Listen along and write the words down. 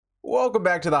Welcome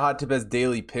back to the Hot Tip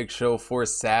Daily Pick Show for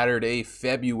Saturday,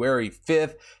 February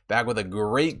 5th. Back with a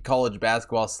great college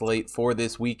basketball slate for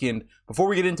this weekend. Before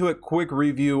we get into it, quick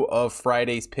review of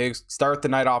Friday's picks. Start the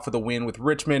night off with a win with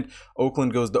Richmond.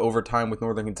 Oakland goes to overtime with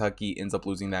Northern Kentucky, ends up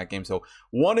losing that game. So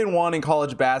 1-1 in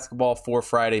college basketball for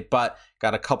Friday, but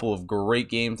got a couple of great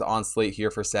games on slate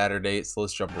here for Saturday. So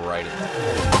let's jump right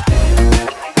in.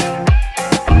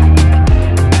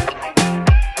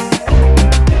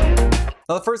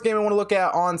 Now, the first game I want to look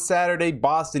at on Saturday,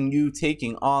 Boston U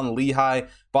taking on Lehigh.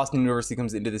 Boston University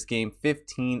comes into this game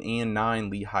 15-9.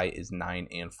 Lehigh is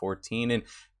 9-14. And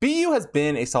BU has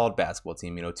been a solid basketball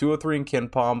team. 203 in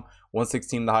KenPom,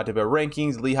 116 in the Hot Tip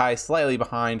rankings. Lehigh slightly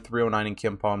behind, 309 in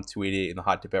KenPom, 288 in the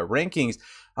Hot Tip rankings.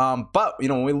 But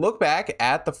when we look back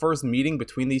at the first meeting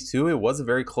between these two, it was a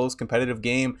very close competitive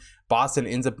game. Boston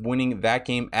ends up winning that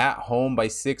game at home by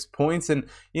 6 points. And,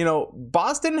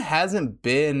 Boston hasn't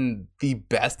been the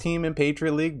best team in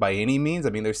Patriot League by any means.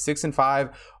 They're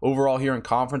 6-5 overall here in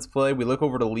conference play. We look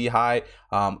over to Lehigh,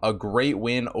 a great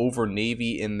win over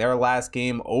Navy in their last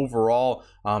game. Overall,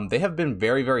 they have been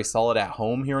very, very solid at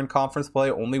home here in conference play.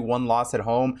 Only one loss at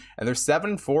home, and they're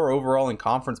 7-4 overall in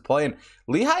conference play. And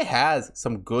Lehigh has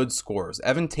some good scores.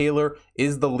 Evan Taylor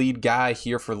is the lead guy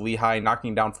here for Lehigh,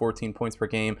 knocking down 14 points per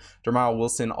game. Jermichael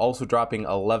Wilson also dropping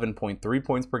 11.3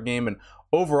 points per game. And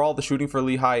overall, the shooting for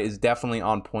Lehigh is definitely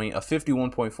on point. A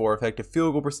 51.4 effective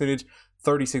field goal percentage,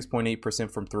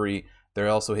 36.8% from three. They're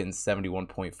also hitting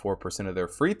 71.4% of their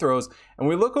free throws. And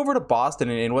we look over to Boston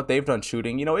and what they've done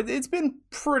shooting. It's been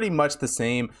pretty much the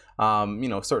same.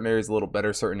 Certain areas a little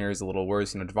better, certain areas a little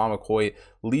worse. Devon McCoy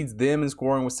leads them in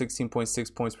scoring with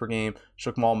 16.6 points per game.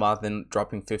 Shukmal Mathin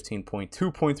dropping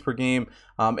 15.2 points per game.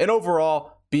 And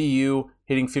overall, BU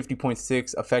hitting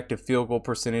 50.6 effective field goal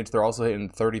percentage. They're also hitting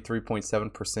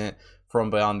 33.7% from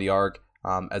beyond the arc,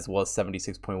 as well as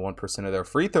 76.1% of their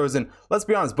free throws. And let's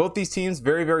be honest, both these teams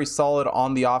very, very solid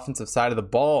on the offensive side of the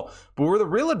ball. But where the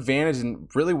real advantage, and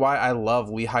really why I love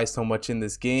Lehigh so much in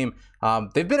this game,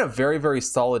 they've been a very, very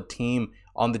solid team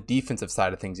on the defensive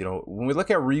side of things. When we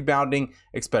look at rebounding,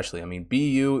 especially,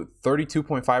 BU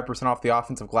 32.5% off the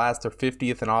offensive glass. They're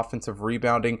 50th in offensive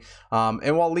rebounding.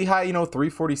 And while Lehigh,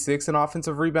 346 in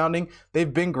offensive rebounding,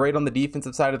 they've been great on the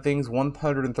defensive side of things,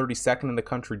 132nd in the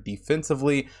country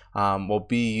defensively, while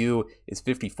BU is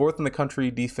 54th in the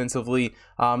country defensively.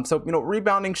 So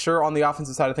rebounding, sure, on the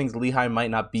offensive side of things, Lehigh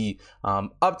might not be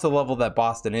up to the level that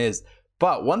Boston is.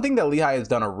 But one thing that Lehigh has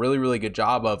done a really, really good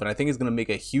job of, and I think is going to make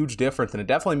a huge difference, and it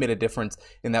definitely made a difference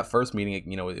in that first meeting.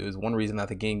 It was one reason that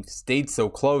the game stayed so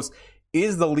close,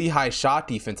 is the Lehigh shot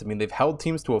defense. They've held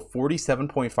teams to a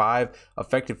 47.5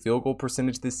 effective field goal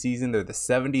percentage this season. They're the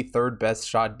 73rd best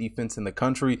shot defense in the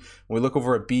country. When we look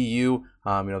over at BU,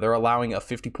 they're allowing a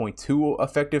 50.2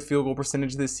 effective field goal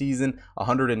percentage this season,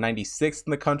 196th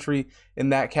in the country in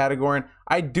that category. And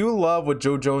I do love what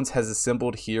Joe Jones has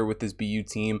assembled here with this BU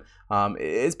team.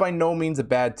 It's by no means a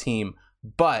bad team.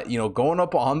 But, going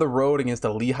up on the road against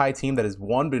a Lehigh team that has,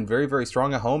 one, been very, very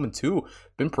strong at home, and two,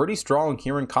 been pretty strong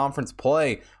here in conference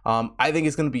play, I think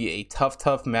it's going to be a tough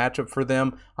matchup for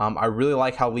them. I really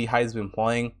like how Lehigh has been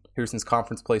playing here since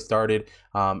conference play started,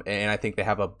 and I think they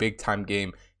have a big-time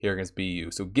game here against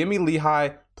BU. So give me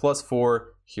Lehigh +4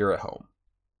 here at home.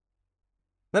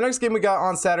 The next game we got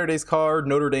on Saturday's card,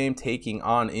 Notre Dame taking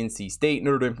on NC State.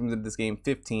 Notre Dame comes into this game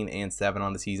 15-7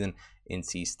 on the season.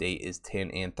 NC State is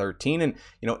 10-13. And,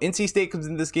 NC State comes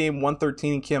into this game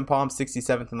 113 in KenPom,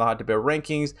 67th in the Hot Tip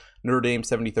rankings. Notre Dame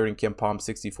 73rd in KenPom,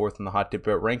 64th in the Hot Tip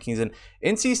rankings. And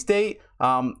NC State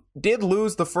did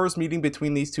lose the first meeting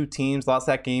between these two teams, lost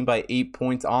that game by 8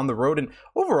 points on the road. And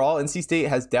overall, NC State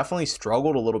has definitely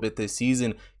struggled a little bit this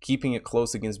season, keeping it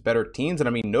close against better teams.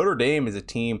 And Notre Dame is a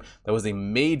team that was a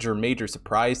major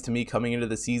surprise to me coming into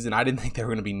the season. I didn't think they were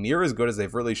going to be near as good as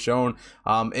they've really shown.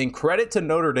 And credit to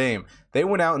Notre Dame. They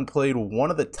went out and played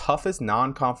one of the toughest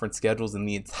non-conference schedules in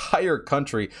the entire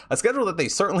country, a schedule that they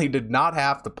certainly did not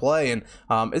have to play, and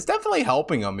it's definitely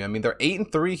helping them. They're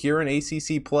 8-3 here in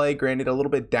ACC play, granted a little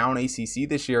bit down ACC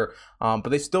this year, but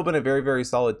they've still been a very, very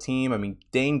solid team.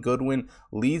 Dane Goodwin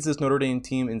leads this Notre Dame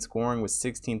team in scoring with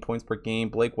 16 points per game.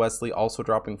 Blake Wesley also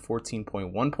dropping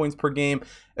 14.1 points per game.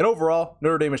 And overall,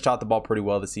 Notre Dame has shot the ball pretty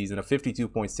well this season, a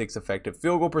 52.6 effective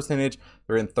field goal percentage.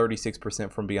 They're in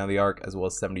 36% from beyond the arc, as well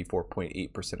as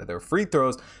 74.8% of their free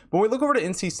throws. But when we look over to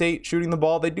NC State shooting the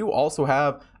ball, they do also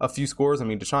have a few scores.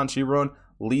 Deshaun Chiron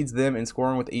leads them in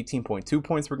scoring with 18.2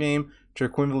 points per game.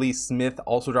 Jaquinley Smith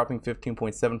also dropping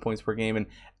 15.7 points per game. And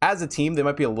as a team, they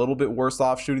might be a little bit worse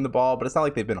off shooting the ball, but it's not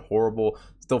like they've been horrible.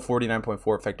 Still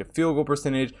 49.4 effective field goal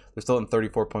percentage. They're still in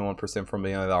 34.1% from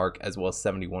beyond the arc, as well as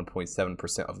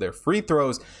 71.7% of their free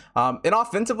throws. And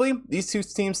offensively, these two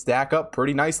teams stack up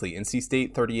pretty nicely. NC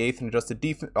State 38th in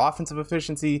adjusted offensive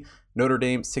efficiency. Notre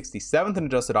Dame 67th in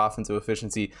adjusted offensive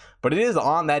efficiency. But it is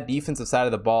on that defensive side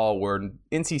of the ball where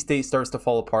NC State starts to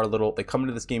fall apart a little. They come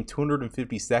into this game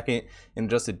 252nd in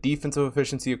adjusted defensive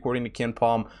efficiency according to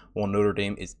KenPom, while Notre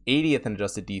Dame is 80th in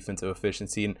adjusted defensive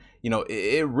efficiency. And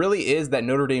it really is that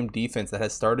Notre Dame defense that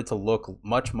has started to look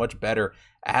much better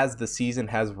as the season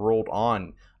has rolled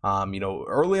on.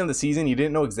 Early in the season, you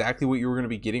didn't know exactly what you were going to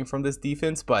be getting from this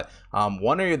defense, but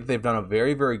one area that they've done a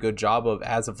very good job of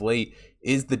as of late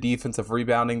is the defensive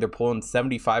rebounding. They're pulling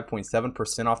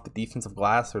 75.7% off the defensive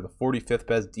glass. They're the 45th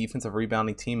best defensive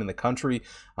rebounding team in the country.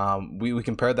 We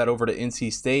compared that over to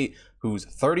NC State, who's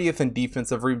 30th in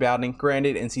defensive rebounding.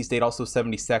 Granted, NC State also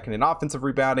 72nd in offensive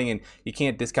rebounding, and you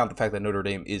can't discount the fact that Notre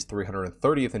Dame is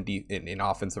 330th in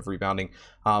offensive rebounding.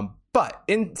 But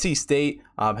NC State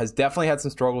has definitely had some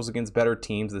struggles against better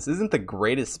teams. This isn't the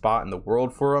greatest spot in the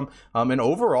world for them. And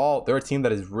overall, they're a team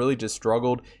that has really just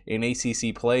struggled in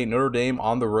ACC play. Notre Dame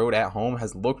on the road at home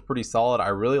has looked pretty solid. I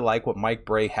really like what Mike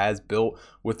Brey has built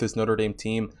with this Notre Dame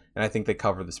team, and I think they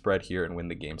cover the spread here and win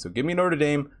the game. So give me Notre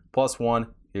Dame +1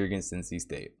 here against NC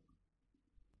State.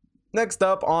 Next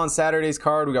up on Saturday's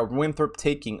card, we got Winthrop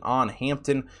taking on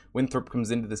Hampton. Winthrop comes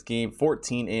into this game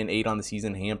 14-8 on the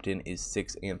season. Hampton is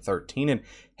 6-13, and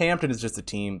Hampton is just a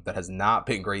team that has not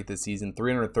been great this season.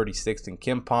 336th in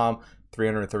KenPom,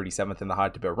 337th in the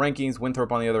Hot Tip Bet rankings.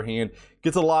 Winthrop, on the other hand,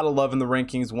 gets a lot of love in the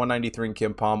rankings. 193 in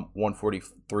KenPom,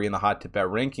 143 in the Hot Tip Bet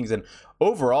rankings. And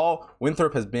overall,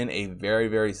 Winthrop has been a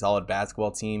very solid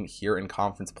basketball team here in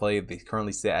conference play. They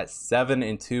currently sit at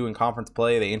 7-2 in conference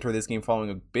play. They enter this game following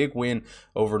a big win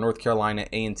over North Carolina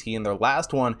A&T in their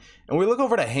last one. And we look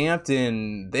over to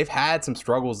Hampton. They've had some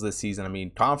struggles this season. I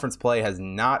mean, conference play has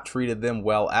not treated them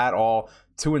well at all.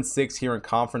 2-6 here in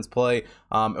conference play.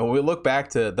 And when we look back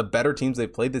to the better teams they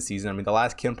played this season, I mean, the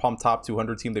last KenPom top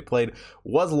 200 team they played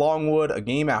was Longwood, a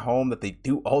game at home that they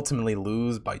do ultimately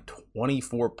lose by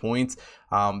 24 points.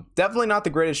 Definitely not the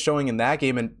greatest showing in that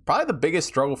game, and probably the biggest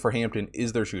struggle for Hampton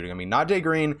is their shooting. I mean, Najee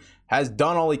Green has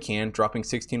done all he can, dropping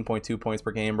 16.2 points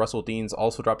per game. Russell Dean's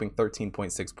also dropping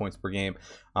 13.6 points per game.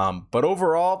 But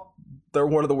overall, they're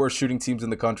one of the worst shooting teams in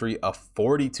the country, a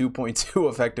 42.2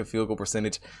 effective field goal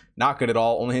percentage. Not good at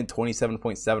all. Only hit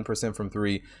 27.7% from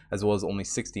three, as well as only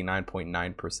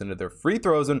 69.9% of their free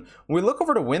throws. And when we look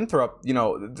over to Winthrop,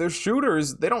 their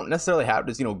shooters, they don't necessarily have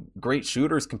just, great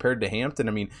shooters compared to Hampton.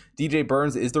 I mean, DJ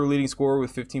Burns is their leading scorer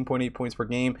with 15.8 points per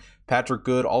game. Patrick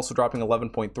Good also dropping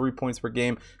 11.3 points per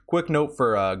game. Quick note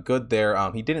for Good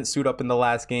there. He didn't suit up in the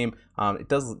last game. It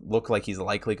does look like he's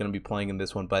likely going to be playing in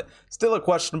this one, but still a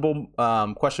questionable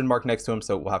question mark next to him,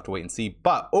 so we'll have to wait and see.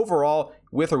 But overall,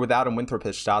 with or without him, Winthrop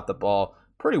has shot the ball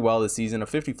pretty well this season. A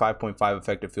 55.5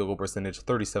 effective field goal percentage,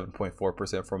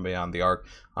 37.4% from beyond the arc,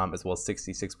 as well as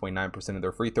 66.9% of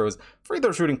their free throws. Free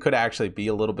throw shooting could actually be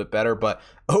a little bit better, but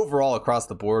overall across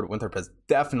the board, Winthrop has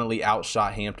definitely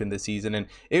outshot Hampton this season, and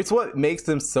it's what makes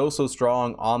them so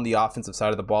strong on the offensive side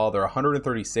of the ball. They're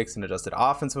 136 in adjusted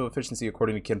offensive efficiency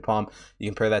according to KenPom. You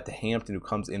compare that to Hampton, who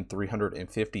comes in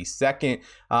 352nd.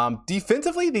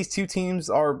 Defensively, these two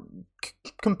teams are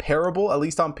comparable, at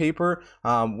least on paper.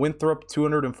 Winthrop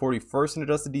 241st in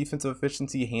adjusted defensive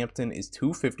efficiency. Hampton is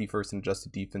 251st in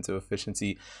adjusted defensive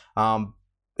efficiency. And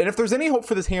if there's any hope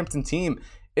for this Hampton team,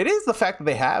 it is the fact that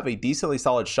they have a decently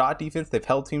solid shot defense. They've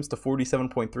held teams to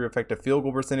 47.3 effective field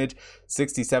goal percentage,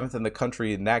 67th in the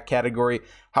country in that category.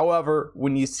 However,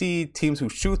 when you see teams who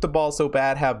shoot the ball so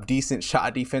bad have decent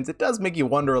shot defense, it does make you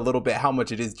wonder a little bit how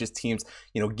much it is just teams,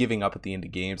 giving up at the end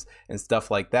of games and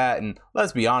stuff like that. And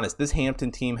let's be honest, this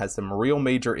Hampton team has some real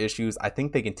major issues. I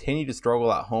think they continue to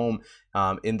struggle at home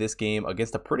in this game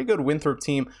against a pretty good Winthrop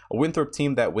team, a Winthrop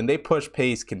team that when they push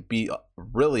pace can beat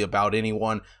really about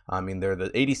anyone. I mean, they're the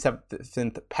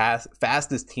 87th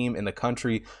fastest team in the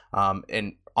country,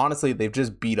 and honestly, they've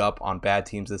just beat up on bad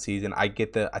teams this season. I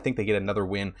think they get another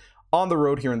win on the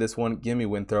road here in this one. Give me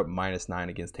Winthrop -9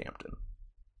 against Hampton.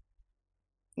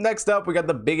 Next up, we got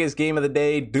the biggest game of the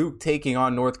day, Duke taking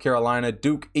on North Carolina.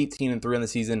 Duke 18-3 on the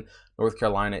season. North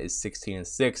Carolina is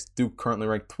 16-6. Duke currently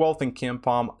ranked 12th in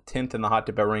KenPom, 10th in the Hot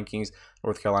Tip Bet rankings.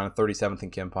 North Carolina 37th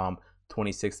in KenPom,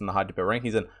 26th in the Hot Tip Bet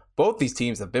rankings. And both these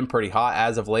teams have been pretty hot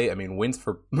as of late. I mean, wins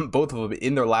for both of them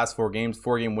in their last 4 games,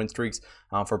 4-game win streaks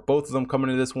for both of them coming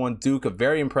into this one. Duke, a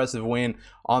very impressive win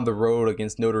on the road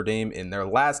against Notre Dame in their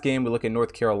last game. We look at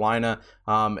North Carolina,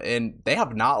 and they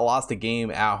have not lost a game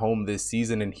at home this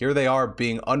season, and here they are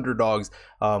being underdogs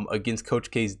against Coach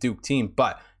K's Duke team.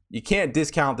 But you can't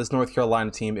discount this North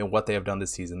Carolina team and what they have done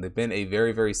this season. They've been a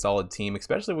very, very solid team,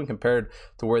 especially when compared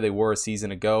to where they were a season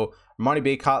ago. Armani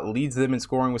Bacot leads them in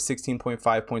scoring with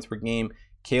 16.5 points per game.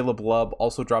 Caleb Love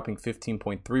also dropping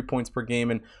 15.3 points per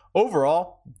game. And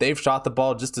overall, they've shot the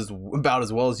ball just about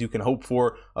as well as you can hope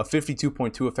for. A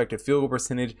 52.2 effective field goal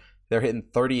percentage. They're hitting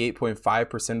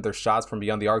 38.5% of their shots from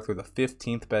beyond the arc. They're the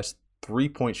 15th best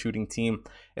 3-point shooting team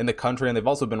in the country, and they've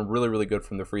also been really, really good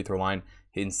from the free throw line,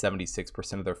 hitting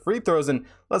 76% of their free throws. And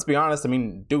let's be honest, I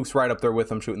mean, Duke's right up there with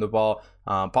them shooting the ball.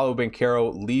 Paolo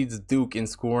Banchero leads Duke in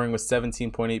scoring with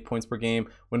 17.8 points per game.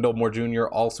 Wendell Moore Jr.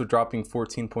 also dropping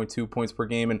 14.2 points per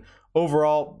game. And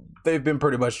overall, they've been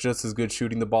pretty much just as good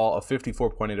shooting the ball. A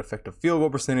 54.8 effective field goal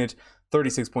percentage,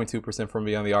 36.2% from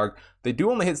beyond the arc. They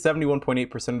do only hit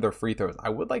 71.8% of their free throws. I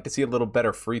would like to see a little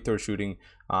better free throw shooting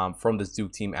from this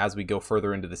Duke team as we go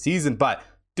further into the season, but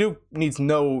Duke needs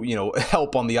no,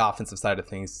 help on the offensive side of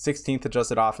things. 16th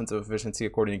adjusted offensive efficiency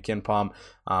according to KenPom,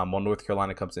 while North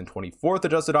Carolina comes in 24th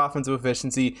adjusted offensive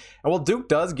efficiency. And while Duke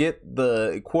does get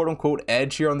the quote-unquote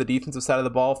edge here on the defensive side of the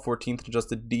ball, 14th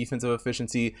adjusted defensive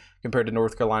efficiency compared to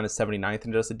North Carolina's 79th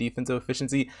adjusted defensive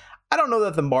efficiency, I don't know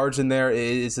that the margin there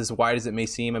is as wide as it may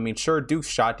seem. I mean, sure, Duke's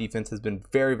shot defense has been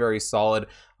very, very solid.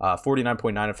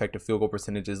 49.9 effective field goal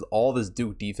percentages. All this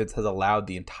Duke defense has allowed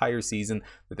the entire season.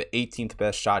 They're the 18th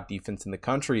best shot defense in the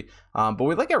country. But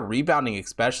we look at rebounding,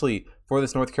 especially for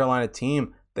this North Carolina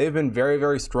team. They've been very,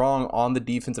 very strong on the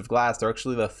defensive glass. They're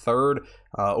actually the 3rd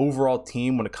overall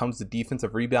team when it comes to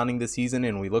defensive rebounding this season.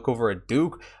 And we look over at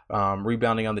Duke,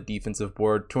 rebounding on the defensive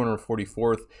board,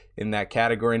 244th in that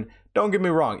category. And don't get me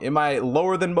wrong, am I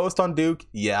lower than most on Duke?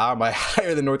 Yeah. Am I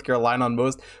higher than North Carolina on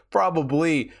most?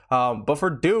 Probably. But for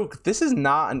Duke, this is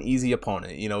not an easy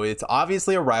opponent. It's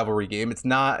obviously a rivalry game. It's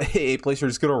not a place you're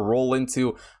just going to roll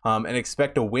into and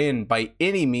expect to win by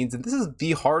any means. And this is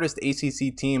the hardest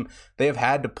ACC team they have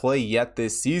had to play yet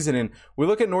this season. And we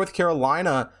look at North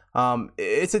Carolina.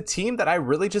 It's a team that I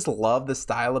really just love the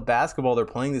style of basketball they're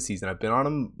playing this season. I've been on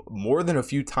them more than a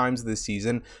few times this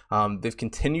season. They've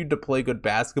continued to play good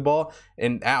basketball,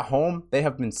 and at home, they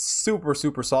have been super,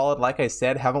 super solid. Like I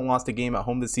said, haven't lost a game at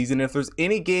home this season. If there's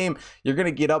any game you're going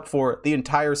to get up for the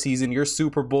entire season, your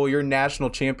Super Bowl, your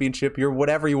national championship, your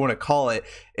whatever you want to call it,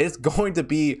 it's going to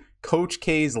be Coach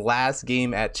K's last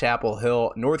game at Chapel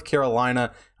Hill. North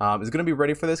Carolina is going to be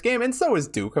ready for this game, and so is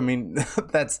Duke. I mean,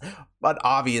 that's an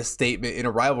obvious statement in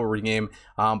a rivalry game.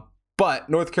 But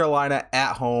North Carolina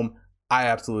at home, I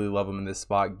absolutely love them in this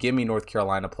spot. Give me North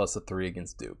Carolina plus a 3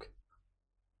 against Duke.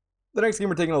 The next game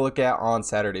we're taking a look at on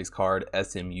Saturday's card,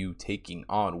 SMU taking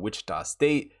on Wichita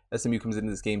State. SMU comes into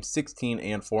this game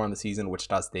 16-4 on the season.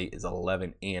 Wichita State is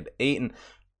 11-8. And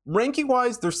ranking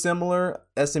wise, they're similar.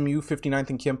 SMU 59th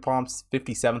in KenPom's,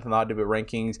 57th in the hot debate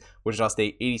rankings. Wichita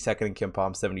State 82nd in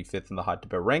KenPom, 75th in the hot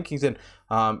debate rankings. And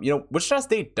Wichita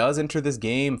State does enter this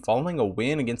game following a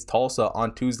win against Tulsa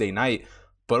on Tuesday night.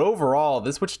 But overall,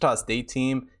 this Wichita State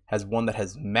team has one that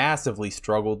has massively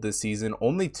struggled this season.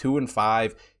 Only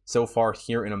 2-5 so far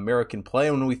here in American play.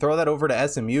 And when we throw that over to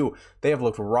SMU, they have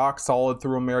looked rock solid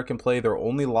through American play. Their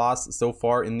only loss so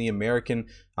far in the American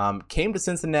came to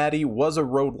Cincinnati, was a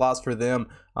road loss for them.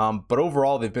 But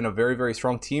overall, they've been a very, very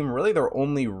strong team. Really, their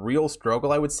only real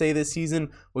struggle, I would say, this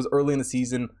season was early in the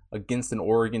season against an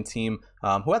Oregon team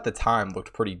who at the time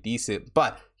looked pretty decent.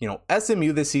 But,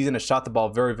 SMU this season has shot the ball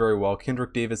very, very well.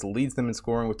 Kendrick Davis leads them in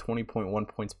scoring with 20.1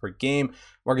 points per game.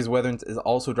 Marcus Weathers is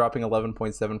also dropping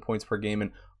 11.7 points per game.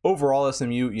 And overall,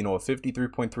 SMU, a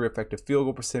 53.3 effective field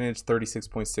goal percentage,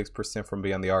 36.6% from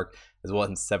beyond the arc, as well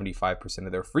as 75%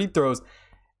 of their free throws.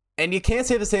 And you can't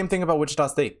say the same thing about Wichita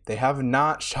State. They have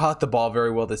not shot the ball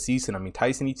very well this season. I mean,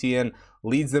 Tyson Etienne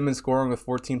leads them in scoring with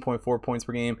 14.4 points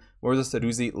per game. Moses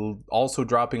Sadusi also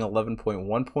dropping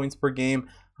 11.1 points per game.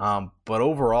 But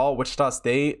overall, Wichita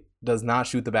State does not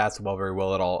shoot the basketball very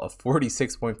well at all. A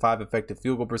 46.5 effective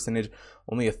field goal percentage,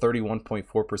 only a 31.4%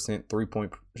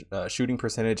 3-point shooting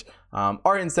percentage,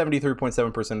 are in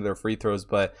 73.7% of their free throws,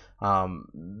 but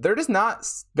they're just not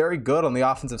very good on the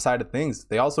offensive side of things.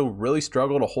 They also really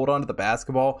struggle to hold on to the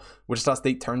basketball. Wichita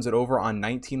State turns it over on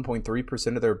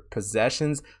 19.3% of their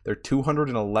possessions. They're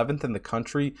 211th in the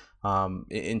country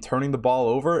in turning the ball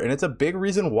over, and it's a big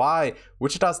reason why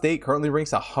Wichita State currently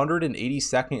ranks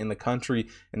 182nd in the country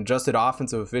in adjusted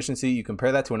offensive efficiency. You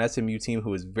compare that to an SMU team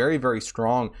who is very, very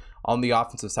strong on the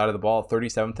offensive side of the ball,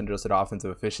 37th in adjusted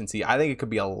offensive efficiency. I think it could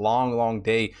be a long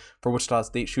day for Wichita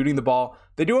State shooting the ball.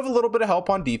 They do have a little bit of help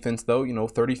on defense, though.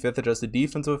 35th adjusted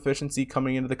defensive efficiency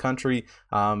coming into the country.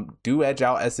 Do edge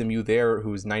out SMU there,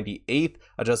 who's 98th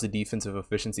adjusted defensive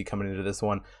efficiency coming into this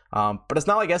one. But it's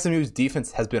not like SMU's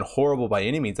defense has been horrible by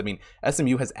any means. I mean,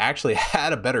 SMU has actually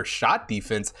had a better shot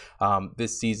defense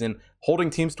this season,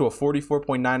 holding teams to a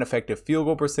 44.9 effective field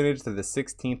goal percentage. They're the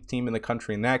 16th team in the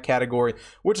country in that category.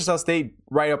 Wichita State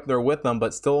right up there with them,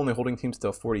 but still only holding teams to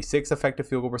a 46 effective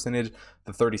field goal percentage,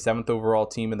 the 37th overall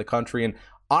team in the country. And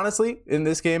honestly, in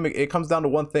this game, it comes down to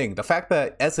one thing. The fact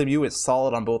that SMU is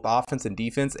solid on both offense and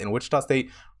defense, and Wichita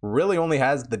State really only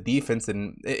has the defense.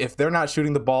 And if they're not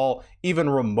shooting the ball even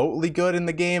remotely good in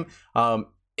the game,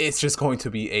 it's just going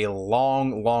to be a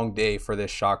long day for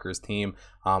this Shockers team.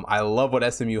 I love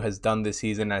what SMU has done this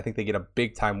season. I think they get a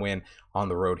big time win on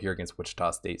the road here against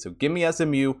Wichita State. So give me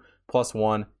SMU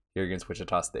 +1 here against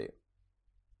Wichita State.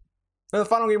 Now, the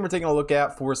final game we're taking a look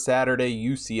at for Saturday,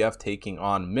 UCF taking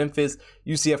on Memphis.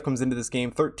 UCF comes into this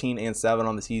game 13-7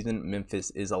 on the season.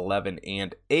 Memphis is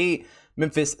 11-8.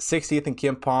 Memphis 60th in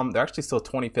KenPom. They're actually still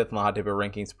 25th in the Hot Tip Bets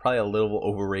rankings. Probably a little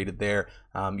overrated there.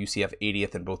 UCF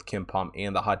 80th in both KenPom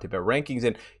and the Hot Tip Bets rankings.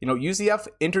 And, UCF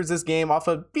enters this game off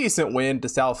a decent win to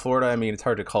South Florida. I mean, it's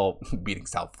hard to call beating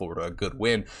South Florida a good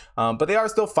win. But they are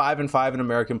still 5-5 in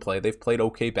American play. They've played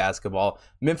okay basketball.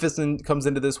 Memphis comes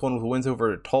into this one with wins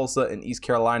over Tulsa and East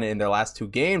Carolina in their last two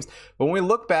games. But when we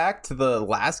look back to the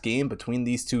last game between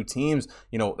these two teams,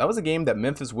 that was a game that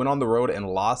Memphis went on the road and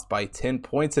lost by 10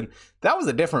 points. And that was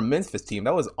a different Memphis team.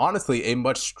 That was honestly a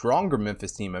much stronger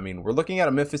Memphis team. I mean, we're looking at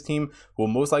a Memphis team who will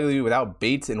most likely be without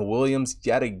Bates and Williams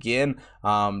yet again.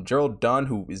 Gerald Dunn,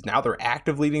 who is now their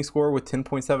active leading scorer with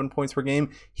 10.7 points per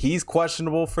game, he's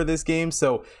questionable for this game.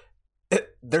 So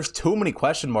there's too many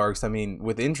question marks. I mean,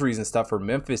 with injuries and stuff for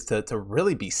Memphis to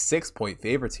really be 6-point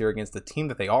favorites here against the team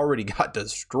that they already got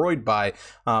destroyed by.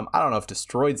 I don't know if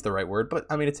destroyed's the right word, but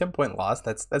I mean, a 10-point loss,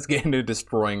 that's getting to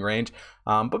destroying range.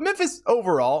 But Memphis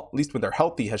overall, at least when they're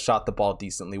healthy, has shot the ball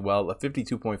decently well. A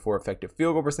 52.4 effective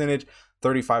field goal percentage,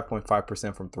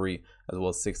 35.5% from three, as well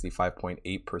as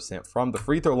 65.8% from the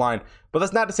free throw line. But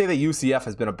that's not to say that UCF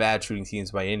has been a bad shooting team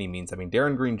by any means. I mean,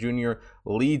 Darren Green Jr.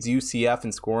 leads UCF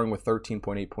in scoring with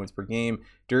 13.8 points per game.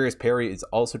 Darius Perry is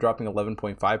also dropping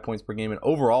 11.5 points per game. And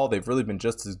overall, they've really been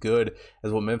just as good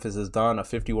as what Memphis has done. A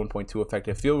 51.2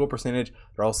 effective field goal percentage.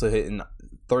 They're also hitting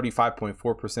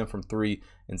 35.4% from three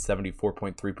and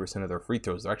 74.3% of their free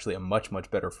throws. They're actually a much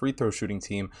better free throw shooting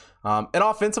team. And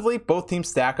offensively, both teams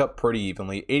stack up pretty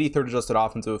evenly. 83rd adjusted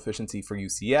offensive efficiency for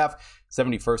UCF,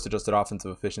 71st adjusted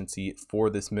offensive efficiency for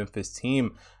this Memphis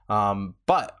team.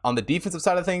 But on the defensive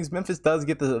side of things, Memphis does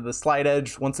get the slight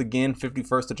edge. Once again,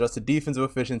 51st adjusted defensive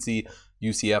efficiency,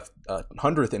 UCF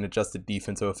 100th in adjusted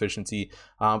defensive efficiency.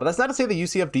 But that's not to say the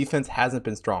UCF defense hasn't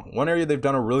been strong. One area they've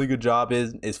done a really good job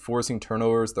is forcing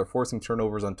turnovers. They're forcing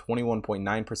turnovers on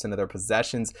 21.9% of their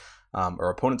possessions, or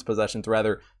opponents' possessions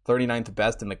rather, 39th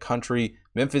best in the country.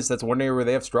 Memphis, that's one area where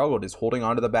they have struggled, is holding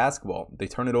on to the basketball. They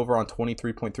turn it over on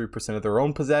 23.3% of their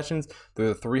own possessions.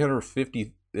 They're the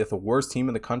 350th worst team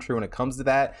in the country when it comes to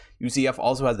that. UCF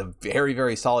also has a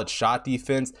very solid shot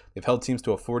defense. They've held teams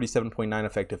to a 47.9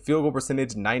 effective field goal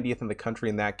percentage, 90th in the country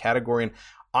in that category. And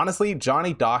honestly,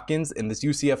 Johnny Dawkins and this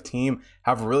UCF team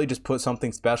have really just put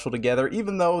something special together.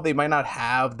 Even though they might not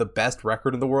have the best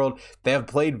record in the world, they have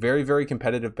played very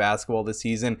competitive basketball this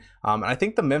season. And I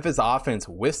think the Memphis offense,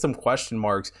 with some question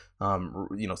marks,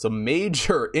 some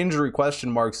major injury question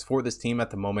marks for this team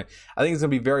at the moment, I think it's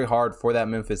going to be very hard for that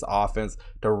Memphis offense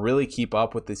to really keep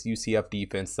up with this UCF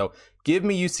defense. So give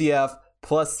me UCF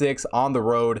 +6 on the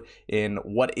road in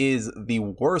what is the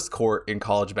worst court in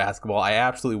college basketball. I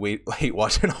absolutely hate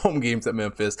watching home games at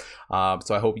Memphis, so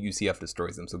I hope UCF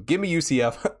destroys them. So give me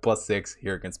UCF +6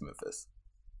 here against Memphis.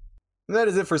 And that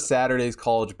is it for Saturday's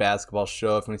college basketball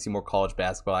show. If you want to see more college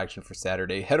basketball action for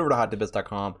Saturday, head over to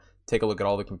hottipbets.com. Take a look at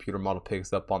all the computer model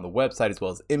picks up on the website, as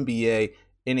well as NBA,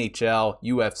 NHL,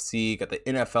 UFC. Got the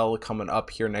NFL coming up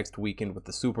here next weekend with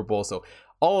the Super Bowl. So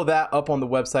all of that up on the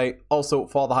website. Also,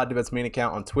 follow the Hot Tip Bets main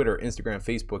account on Twitter, Instagram,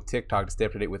 Facebook, TikTok to stay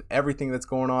up to date with everything that's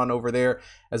going on over there,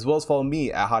 as well as follow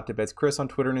me at Hot Tip Bets Chris on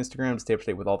Twitter and Instagram to stay up to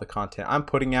date with all the content I'm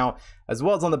putting out, as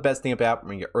well as on the BetStamp app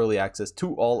where you get early access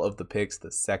to all of the picks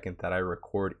the second that I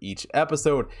record each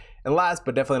episode. And last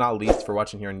but definitely not least, for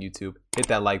watching here on YouTube, hit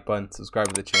that like button, subscribe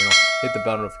to the channel, hit the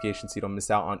bell notification so you don't miss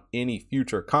out on any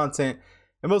future content,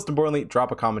 and most importantly,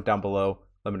 drop a comment down below.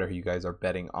 Let me know who you guys are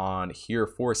betting on here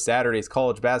for Saturday's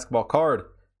college basketball card.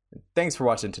 And thanks for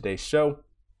watching today's show.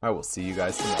 I will see you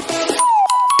guys tomorrow.